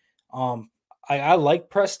do. I like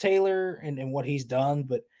Press Taylor and what he's done,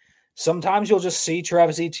 but sometimes you'll just see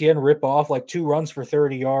Travis Etienne rip off 2 runs for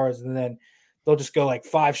 30 yards, and then they'll just go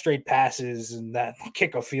 5 straight passes and that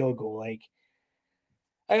kick a field goal.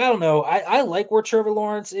 I don't know. I like where Trevor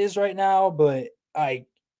Lawrence is right now, but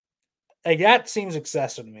that seems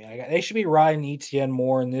excessive to me. They should be riding Etienne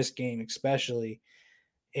more in this game, especially.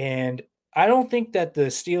 And I don't think that the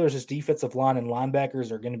Steelers' defensive line and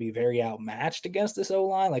linebackers are going to be very outmatched against this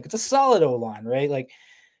O-line. It's a solid O-line, right?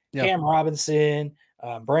 Cam Robinson,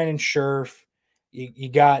 Brandon Scherf. You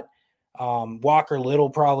got Walker Little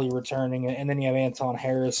probably returning, and then you have Anton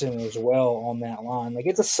Harrison as well on that line. Like,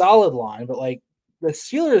 it's a solid line, but like the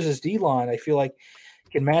Steelers' D line, I feel like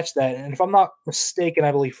can match that. And if I'm not mistaken,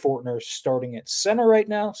 I believe Fortner is starting at center right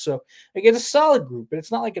now. So like, it's a solid group, but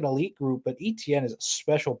it's not like an elite group. But ETN is a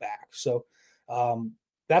special back, so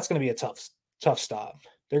that's going to be a tough stop.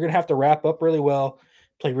 They're going to have to wrap up really well,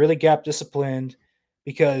 play really gap disciplined,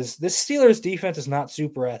 because this Steelers defense is not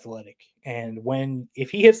super athletic. And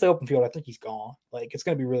if he hits the open field, I think he's gone. Like, it's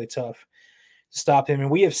going to be really tough to stop him.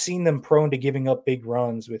 And we have seen them prone to giving up big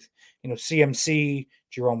runs with, CMC,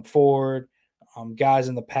 Jerome Ford, guys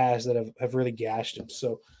in the past that have really gashed him.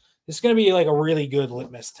 So it's going to be like a really good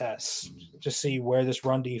litmus test to see where this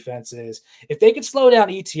run defense is. If they can slow down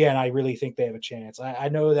ETN, I really think they have a chance. I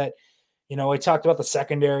know that, I talked about the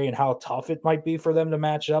secondary and how tough it might be for them to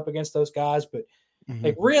match up against those guys, but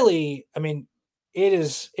like, really, I mean, it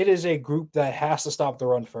is a group that has to stop the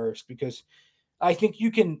run first, because I think you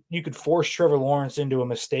could force Trevor Lawrence into a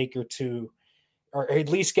mistake or two, or at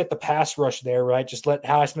least get the pass rush there, right? Just let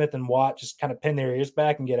Highsmith and Watt just kind of pin their ears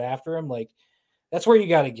back and get after him. Like, that's where you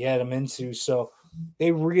got to get them into. So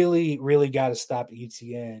they really, really got to stop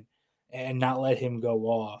ETN and not let him go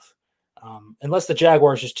off. Unless the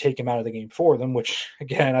Jaguars just take him out of the game for them, which,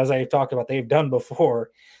 again, as I talked about, they've done before,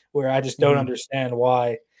 where I just don't understand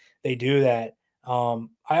why they do that. I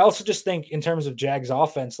also just think in terms of Jags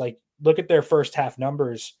offense, like, look at their first half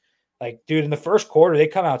numbers. Like, dude, in the first quarter, they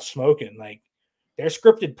come out smoking. Like, their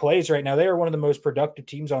scripted plays right now, they are one of the most productive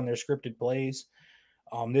teams on their scripted plays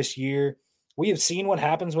this year. We have seen what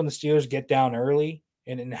happens when the Steelers get down early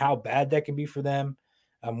and how bad that can be for them.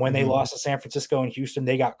 When they lost to San Francisco and Houston,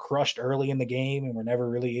 they got crushed early in the game and were never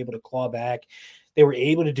really able to claw back. They were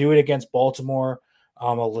able to do it against Baltimore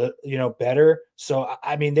better. So,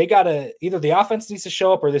 I mean, they got to either the offense needs to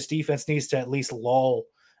show up or this defense needs to at least lull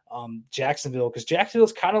Jacksonville, because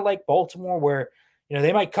Jacksonville's kind of like Baltimore, where,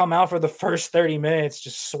 they might come out for the first 30 minutes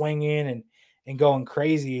just swinging and going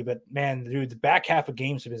crazy. But, man, dude, the back half of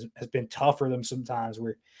games has been tough for them sometimes,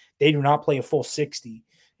 where they do not play a full 60.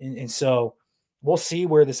 And so we'll see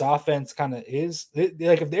where this offense kind of is.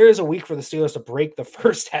 Like, if there is a week for the Steelers to break the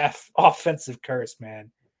first half offensive curse,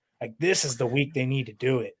 man, like, this is the week they need to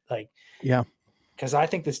do it. Like, yeah, because I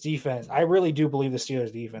think this defense, I really do believe the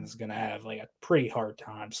Steelers defense is going to have like a pretty hard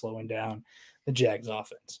time slowing down the Jags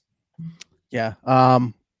offense. Yeah.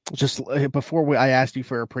 Just before I asked you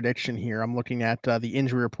for a prediction here, I'm looking at the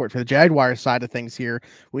injury report for the Jaguars side of things here.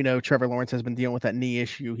 We know Trevor Lawrence has been dealing with that knee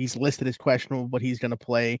issue. He's listed as questionable, but he's going to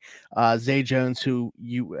play. Zay Jones, who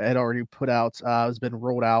you had already put out, has been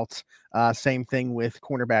rolled out. Same thing with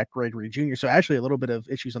cornerback Gregory Jr. So actually a little bit of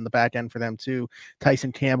issues on the back end for them too.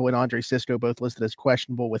 Tyson Campbell and Andre Sisco both listed as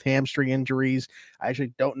questionable with hamstring injuries. I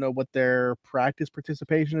actually don't know what their practice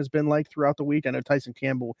participation has been like throughout the week. I know Tyson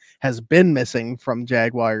Campbell has been missing from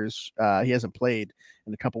Jaguars. He hasn't played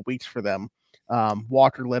in a couple weeks for them.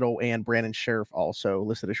 Walker Little and Brandon Sheriff also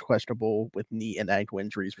listed as questionable with knee and ankle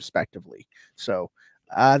injuries respectively. So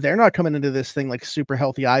they're not coming into this thing like super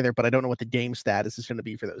healthy either, but I don't know what the game status is going to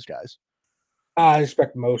be for those guys. I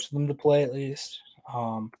expect most of them to play at least.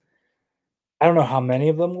 I don't know how many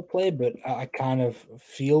of them will play, but I kind of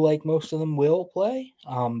feel like most of them will play.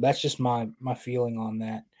 That's just my feeling on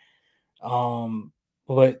that.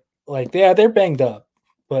 But like, yeah, they're banged up,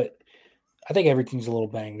 but I think everything's a little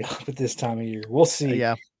banged up at this time of year. We'll see.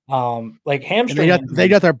 Yeah. Like hamstring. They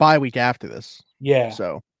got their bye week after this. Yeah.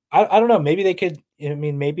 So I don't know. Maybe they could. I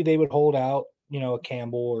mean, maybe they would hold out, a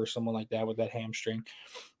Campbell or someone like that with that hamstring.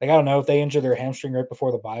 Like, I don't know if they injure their hamstring right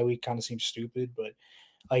before the bye week. Kind of seems stupid, but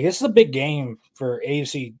like, this is a big game for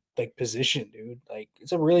AFC like position, dude. Like,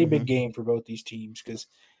 it's a really big game for both these teams, because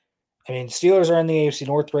I mean, Steelers are in the AFC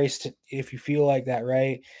North race. If you feel like that,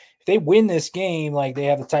 right? If they win this game, like, they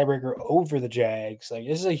have the tiebreaker over the Jags. Like,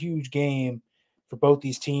 this is a huge game for both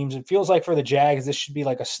these teams. It feels like for the Jags, this should be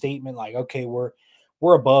like a statement, like, okay, we're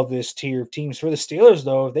above this tier of teams. For the Steelers,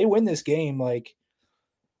 though, if they win this game, like,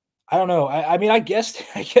 I don't know. I mean, I guess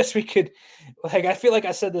we could, like, I feel like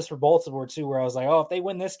I said this for Baltimore too, where I was like, oh, if they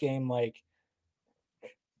win this game, like,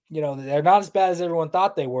 they're not as bad as everyone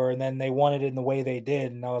thought they were, and then they won it in the way they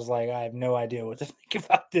did, and I was like, I have no idea what to think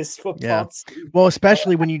about this football team. Well,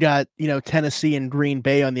 especially when you got, Tennessee and Green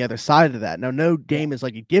Bay on the other side of that. Now, no game is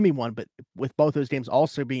like a gimme one, but with both those games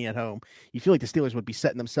also being at home, you feel like the Steelers would be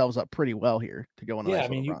setting themselves up pretty well here to go on a nice I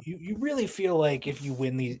mean, you really feel like if you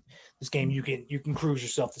win this game, you can cruise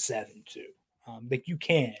yourself to 7-2. Like, you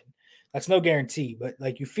can. That's no guarantee, but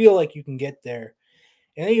like, you feel like you can get there.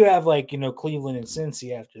 And then you have, like, Cleveland and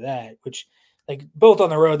Cincy after that, which, like, both on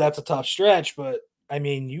the road, that's a tough stretch. But, I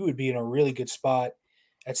mean, you would be in a really good spot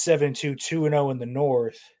at 7-2, 2-0 in the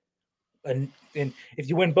North. And if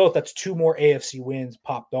you win both, that's 2 more AFC wins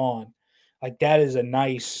popped on. Like, that is a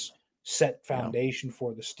nice set foundation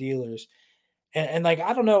for the Steelers. And like,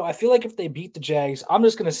 I don't know. I feel like if they beat the Jags, I'm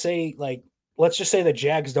just gonna say, like, let's just say the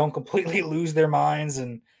Jags don't completely lose their minds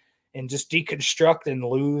and just deconstruct and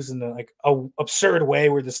lose in like a absurd way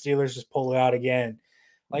where the Steelers just pull it out again.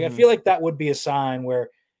 Like, I feel like that would be a sign where,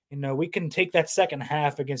 we can take that second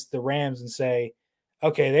half against the Rams and say,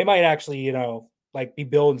 okay, they might actually, like, be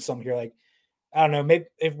building something here. Like, I don't know, maybe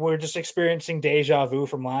if we're just experiencing deja vu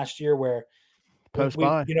from last year where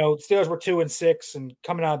Post-bye. Steelers were 2-6 and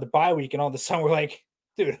coming out of the bye week, and all of a sudden we're like,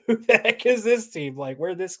 dude, who the heck is this team? Like, where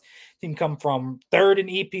did this team come from? Third in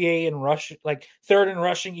EPA and third in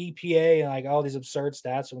rushing EPA, and like all these absurd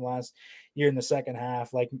stats from last year in the second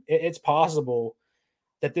half. Like, it's possible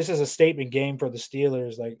that this is a statement game for the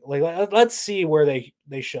Steelers. Like let's see where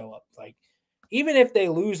they show up. Like, even if they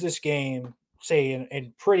lose this game, say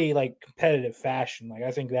in pretty like competitive fashion, like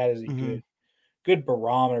I think that is a good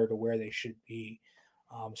barometer to where they should be.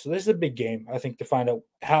 So this is a big game, I think, to find out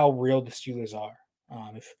how real the Steelers are.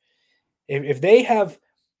 If they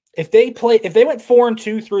went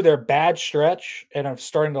 4-2 through their bad stretch and are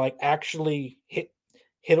starting to like actually hit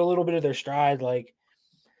a little bit of their stride, like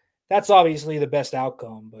that's obviously the best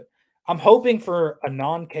outcome. But I'm hoping for a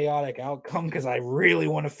non-chaotic outcome because I really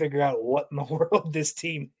want to figure out what in the world this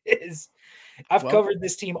team is. I've covered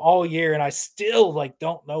this team all year and I still like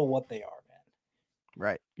don't know what they are.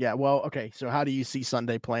 Right. Yeah. Well, okay. So how do you see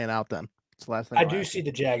Sunday playing out then? It's the last thing I do see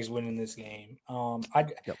the Jags winning this game. I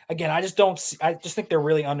just don't see, I just think they're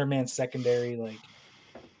really undermanned secondary. Like,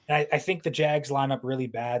 and I think the Jags line up really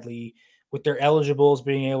badly with their eligibles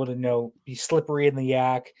being able to be slippery in the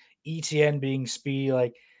yak, ETN being speedy.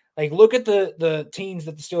 Like look at the teams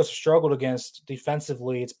that the Steelers have struggled against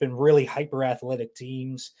defensively. It's been really hyper athletic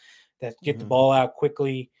teams that get the ball out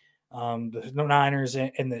quickly. The Niners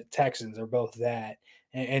and the Texans are both that,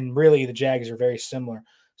 and really the Jags are very similar.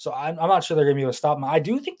 So I'm not sure they're going to be able to stop them. I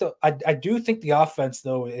do think the offense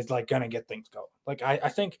though is like going to get things going. Like I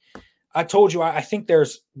think I told you I think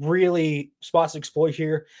there's really spots to exploit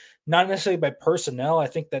here, not necessarily by personnel. I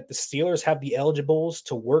think that the Steelers have the eligibles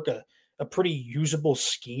to work a pretty usable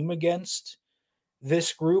scheme against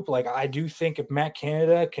this group. Like I do think if Matt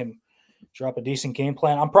Canada can drop a decent game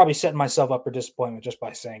plan. I'm probably setting myself up for disappointment just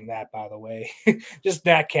by saying that, by the way. Just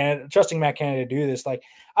trusting Matt Canada to do this. Like,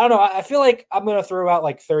 I don't know. I feel like I'm going to throw out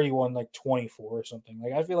like 31, like 24 or something.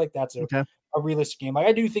 Like, I feel like that's a realistic game. Like,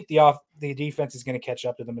 I do think the defense is going to catch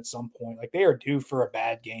up to them at some point. Like, they are due for a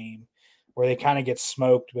bad game where they kind of get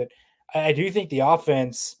smoked. But I do think the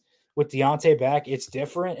offense with Deontay back, it's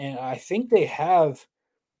different. And I think they have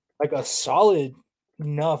like a solid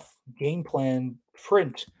enough game plan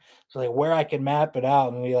print. So like where I can map it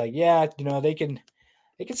out and be like, yeah, they can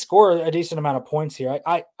score a decent amount of points here.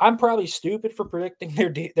 I'm probably stupid for predicting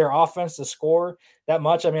their offense to score that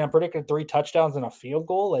much. I mean, I'm predicting 3 touchdowns and a field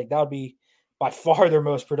goal. Like that would be by far their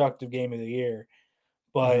most productive game of the year.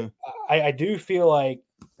 But I do feel like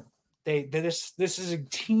this is a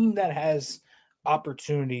team that has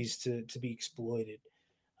opportunities to be exploited,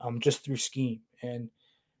 just through scheme. And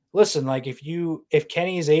listen, like if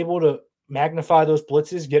Kenny is able to magnify those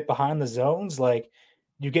blitzes, get behind the zones, like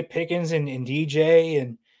you get Pickens and DJ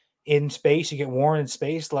and in space, you get Warren in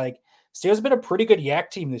space. Like Steelers been a pretty good yak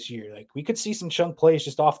team this year. Like we could see some chunk plays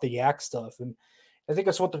just off the yak stuff. And I think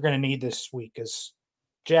that's what they're going to need this week because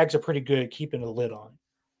Jags are pretty good at keeping a lid on.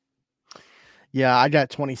 Yeah, I got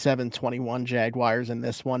 27-21 Jaguars in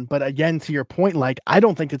this one. But again, to your point, like, I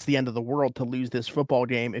don't think it's the end of the world to lose this football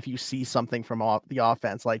game if you see something from the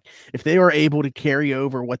offense. Like, if they were able to carry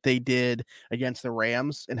over what they did against the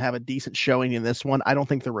Rams and have a decent showing in this one, I don't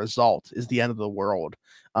think the result is the end of the world.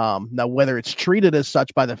 Now, whether it's treated as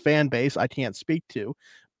such by the fan base, I can't speak to.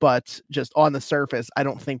 But just on the surface, I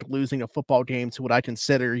don't think losing a football game to what I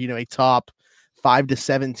consider, a top 5 to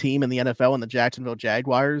 7 team in the NFL and the Jacksonville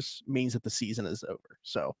Jaguars means that the season is over.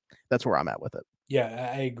 So that's where I'm at with it.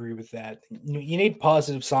 Yeah, I agree with that. You need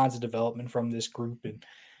positive signs of development from this group. And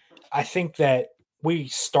I think that we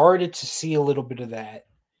started to see a little bit of that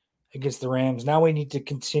against the Rams. Now we need to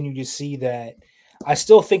continue to see that. I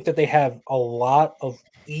still think that they have a lot of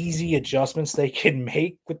easy adjustments they can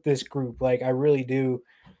make with this group. Like I really do.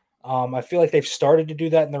 I feel like they've started to do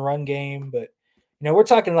that in the run game, but we're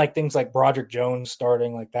talking like things like Broderick Jones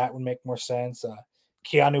starting, like that would make more sense.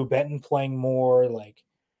 Keanu Benton playing more, like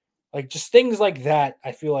just things like that.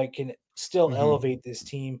 I feel like can still elevate this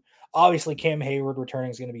team. Obviously, Cam Hayward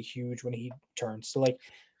returning is going to be huge when he returns. So like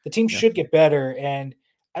the team should get better. And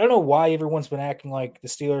I don't know why everyone's been acting like the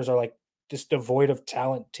Steelers are like this devoid of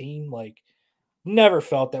talent team. Like, never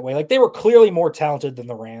felt that way. Like, they were clearly more talented than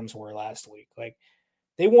the Rams were last week. Like,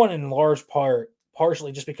 they won in large part,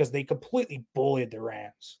 partially just because they completely bullied the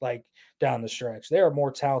Rams, like, down the stretch. They are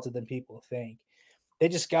more talented than people think. They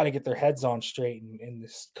just got to get their heads on straight, and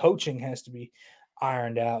this coaching has to be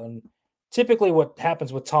ironed out. And typically what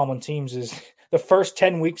happens with Tomlin teams is the first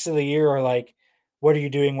 10 weeks of the year are like, what are you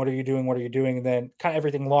doing? What are you doing? What are you doing? And then kind of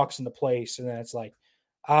everything locks into place. And then it's like,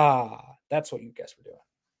 that's what you guys were doing.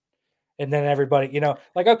 And then everybody,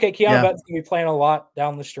 like, okay, Keanu Benton's going to be playing a lot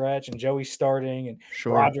down the stretch, and Joey's starting, and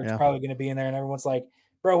Roderick's probably going to be in there. And everyone's like,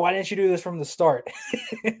 bro, why didn't you do this from the start?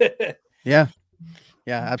 Yeah,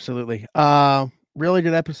 absolutely. Really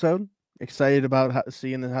good episode. Excited about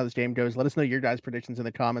seeing how this game goes. Let us know your guys' predictions in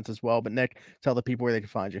the comments as well. But Nick, tell the people where they can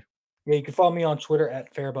find you. Yeah, you can follow me on Twitter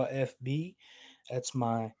at FaribaFB. That's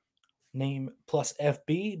my name plus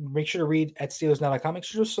FB. Make sure to read at SteelersNow.com. Make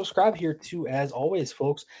sure to subscribe here too, as always,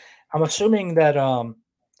 folks. I'm assuming that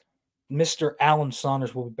Mr. Alan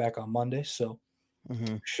Saunders will be back on Monday, so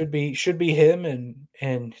should be him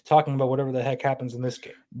and talking about whatever the heck happens in this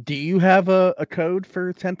game. Do you have a code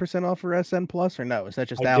for 10% off for SN Plus, or no? Is that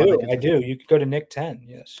just Alan? I do. You could go to Nick 10.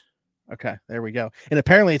 Yes. Okay, there we go. And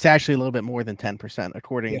apparently it's actually a little bit more than 10%,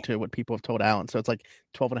 according to what people have told Alan. So it's like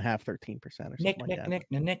 12.5%, 13% or something like that.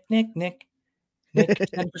 Nick,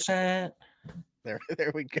 10%. There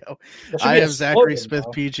we go. I have Zachary Smith,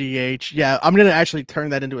 PGH. Yeah, I'm going to actually turn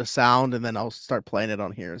that into a sound, and then I'll start playing it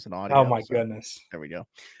on here as an audio. Oh, my goodness. There we go.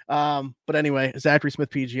 But anyway, Zachary Smith,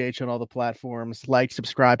 PGH on all the platforms. Like,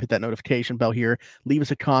 subscribe, hit that notification bell here. Leave us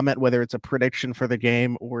a comment, whether it's a prediction for the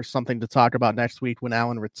game or something to talk about next week when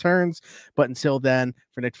Alan returns. But until then,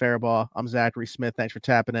 for Nick Faribaugh, I'm Zachary Smith. Thanks for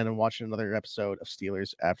tapping in and watching another episode of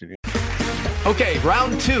Steelers Afternoon. Okay,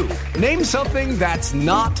 round two. Name something that's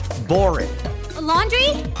not boring. A laundry?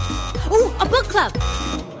 Ooh, a book club.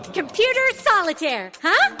 Computer solitaire,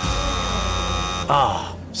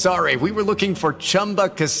 huh? Sorry, we were looking for Chumba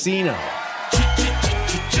Casino.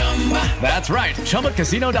 That's right.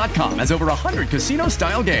 ChumbaCasino.com has over 100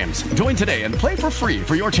 casino-style games. Join today and play for free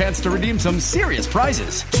for your chance to redeem some serious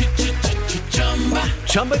prizes.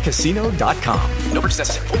 ChumbaCasino.com. No purchase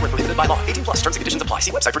necessary. Void where prohibited by law. 18+. Terms and conditions apply.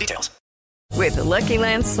 See website for details. With the Lucky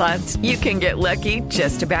Land Slots, you can get lucky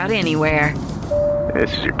just about anywhere.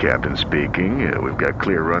 This is your captain speaking. We've got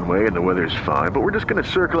clear runway and the weather's fine, but we're just going to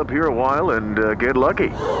circle up here a while and get lucky.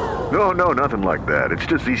 No, nothing like that. It's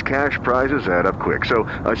just these cash prizes add up quick. So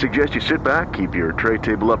I suggest you sit back, keep your tray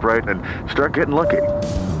table upright, and start getting lucky.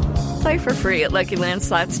 Play for free at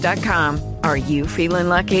LuckyLandSlots.com. Are you feeling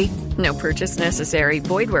lucky? No purchase necessary.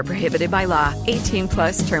 Void where prohibited by law.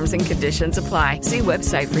 18+ terms and conditions apply. See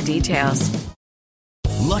website for details.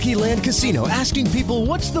 Lucky Land Casino, asking people,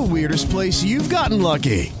 what's the weirdest place you've gotten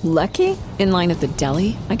lucky? Lucky? In line at the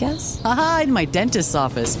deli, I guess? Aha, in my dentist's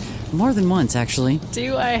office. More than once, actually.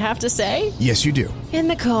 Do I have to say? Yes, you do. In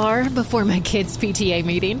the car before my kids' PTA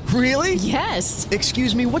meeting. Really? Yes.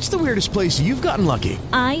 Excuse me, what's the weirdest place you've gotten lucky?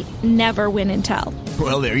 I never win and tell.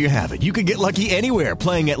 Well, there you have it. You can get lucky anywhere,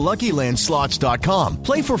 playing at LuckyLandSlots.com.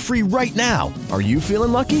 Play for free right now. Are you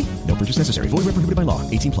feeling lucky? No purchase necessary. Void where prohibited by law.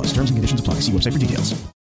 18+. Terms and conditions apply. See website for details.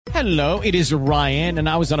 Hello, it is Ryan, and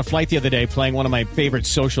I was on a flight the other day playing one of my favorite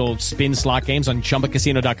social spin slot games on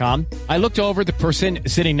ChumbaCasino.com. I looked over at the person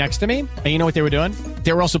sitting next to me, and you know what they were doing?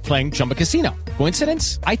 They were also playing Chumba Casino.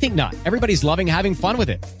 Coincidence? I think not. Everybody's loving having fun with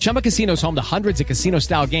it. Chumba Casino is home to hundreds of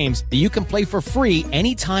casino-style games that you can play for free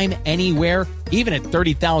anytime, anywhere, even at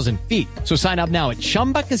 30,000 feet. So sign up now at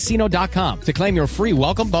ChumbaCasino.com to claim your free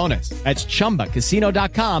welcome bonus. That's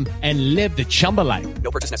ChumbaCasino.com and live the Chumba life. No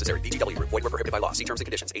purchase necessary. VGW. Void where prohibited by law. See terms and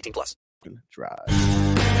conditions. 18+.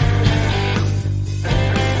 Drive.